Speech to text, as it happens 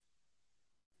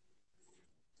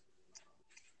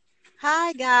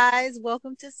Hi, guys.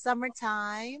 Welcome to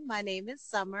Summertime. My name is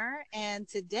Summer, and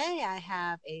today I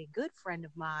have a good friend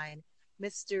of mine,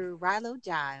 Mr. Rilo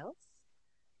Giles.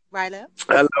 Rilo,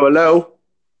 Hello, hello.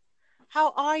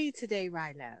 how are you today,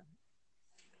 Rilo?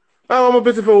 Oh, I'm a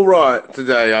bit of all right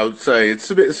today, I would say.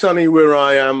 It's a bit sunny where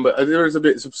I am, but there is a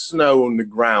bit of snow on the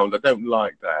ground. I don't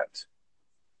like that.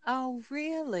 Oh,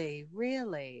 really?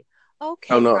 Really?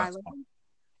 Oh, Okay, no. Rilo.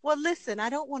 Well, listen, I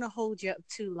don't want to hold you up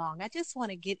too long. I just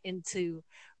want to get into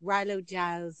Rilo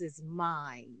Giles's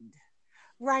mind.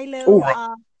 All Rilo,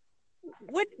 right.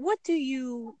 what do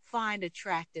you find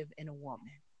attractive in a woman?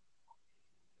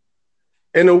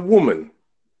 In a woman,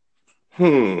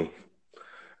 hmm.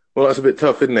 Well, that's a bit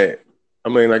tough, isn't it? I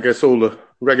mean, I guess all the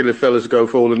regular fellas go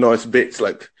for all the nice bits,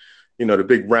 like, the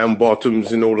big round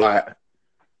bottoms and all that,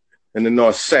 and the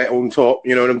nice set on top.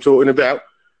 You know what I'm talking about?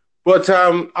 But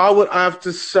I would have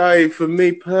to say, for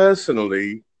me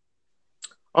personally,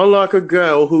 I like a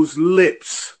girl whose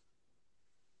lips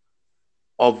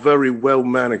are very well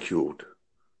manicured.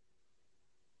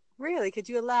 Really? Could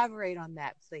you elaborate on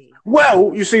that, please?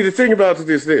 Well, you see, the thing about it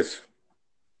is this: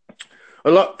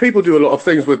 a lot people do a lot of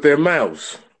things with their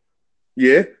mouths.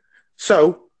 Yeah.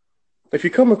 So if you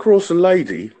come across a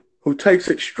lady who takes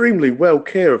extremely well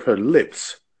care of her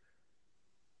lips,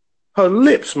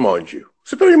 mind you,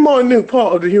 it's a very minute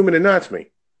part of the human anatomy.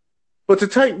 But to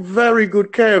take very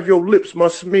good care of your lips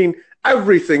must mean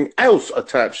everything else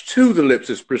attached to the lips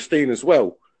is pristine as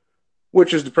well,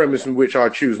 which is the premise in which I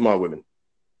choose my women.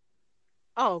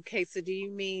 Oh, okay. So do you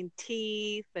mean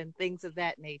teeth and things of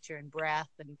that nature and breath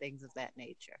and things of that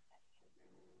nature?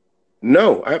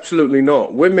 No, absolutely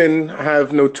not. Women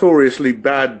have notoriously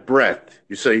bad breath.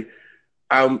 You see,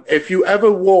 if you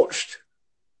ever watched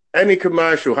any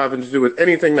commercial having to do with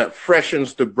anything that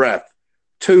freshens the breath,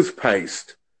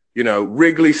 toothpaste,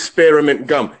 Wrigley spearmint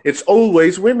gum, it's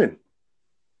always women.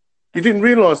 You didn't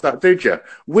realize that, did you?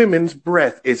 Women's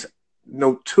breath is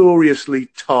notoriously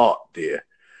tart, dear.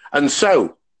 And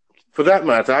so, for that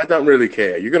matter, I don't really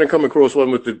care. You're going to come across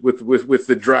one with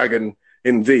the dragon,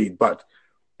 indeed. But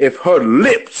if her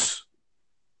lips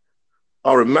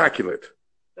are immaculate,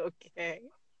 Okay.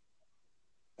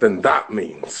 then that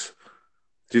means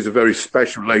she's a very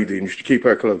special lady, and you should keep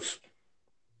her close.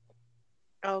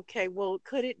 Okay. Well,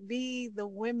 could it be the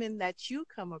women that you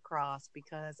come across?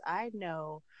 Because I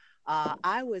know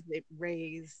I was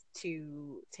raised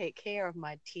to take care of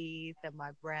my teeth and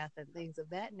my breath and things of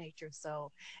that nature.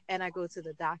 So, and I go to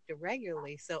the doctor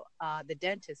regularly. So, the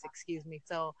dentist, excuse me.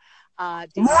 So, do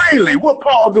you feel Really? like, What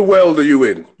part of the world are you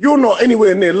in? You're not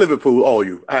anywhere near Liverpool, are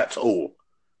you? At all?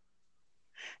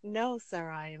 no, sir,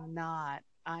 I am not.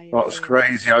 I am That's in.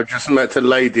 crazy. I just met a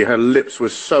lady. Her lips were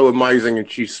so amazing, and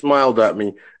she smiled at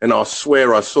me, and I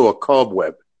swear I saw a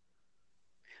cobweb.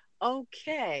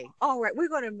 Okay. All right. We're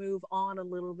going to move on a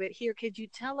little bit here. Could you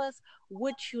tell us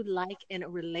what you like in a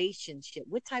relationship?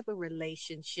 What type of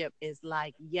relationship is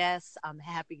like, yes, I'm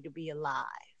happy to be alive?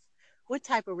 What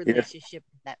type of Yeah. relationship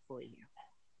is that for you?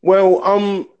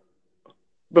 Well,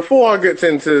 before I get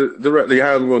into directly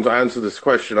how I'm going to answer this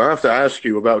question, I have to ask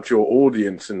you about your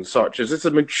audience and such. Is this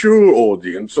a mature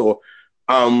audience, or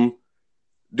um,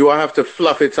 do I have to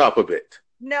fluff it up a bit?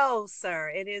 No, sir.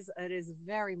 It is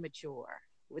very mature.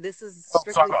 This is So,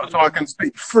 strictly for so the I can women.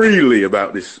 speak freely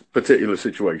about this particular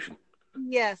situation.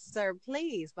 Yes, sir.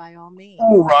 Please, by all All means.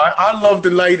 right. I love the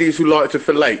ladies who like to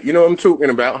fillet. You know what I'm talking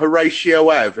about? Horatio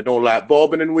Ave and all that,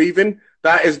 bobbing and weaving.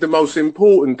 That is the most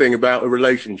important thing about a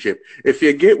relationship. If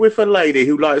you get with a lady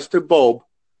who likes to bob,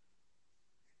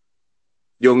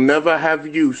 you'll never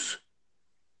have use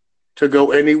to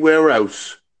go anywhere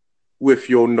else with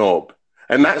your knob.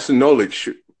 And that's knowledge.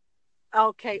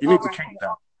 Okay. You All need to right. keep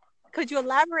that. Could you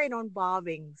elaborate on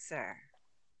bobbing, sir?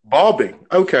 Bobbing.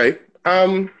 Okay.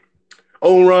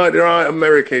 All right, right,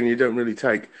 American, you don't really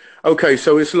take. Okay,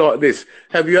 so it's like this.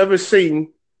 Have you ever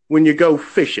seen when you go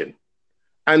fishing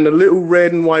and the little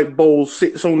red and white ball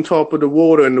sits on top of the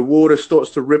water and the water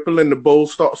starts to ripple and the ball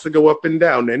starts to go up and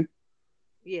down then?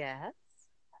 Yes.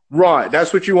 Right,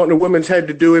 that's what you want the woman's head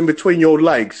to do in between your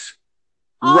legs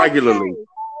Okay. regularly. All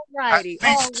At righty.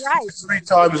 All least two right. to three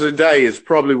times a day is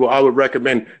probably what I would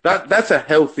recommend. That's a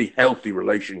healthy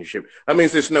relationship. That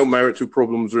means there's no marital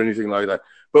problems or anything like that.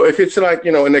 But if it's like,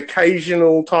 an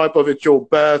occasional type of it's your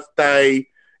birthday,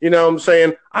 you know what I'm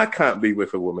saying? I can't be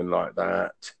with a woman like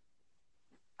that.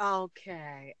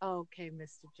 Okay, okay,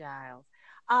 Mr. Giles.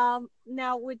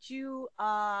 Now would you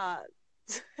I'm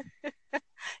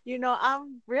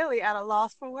really at a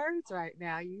loss for words right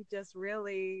now. You just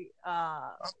really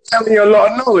Telling you a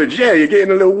lot of knowledge. Yeah, you're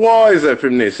getting a little wiser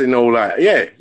from this and all that. Yeah.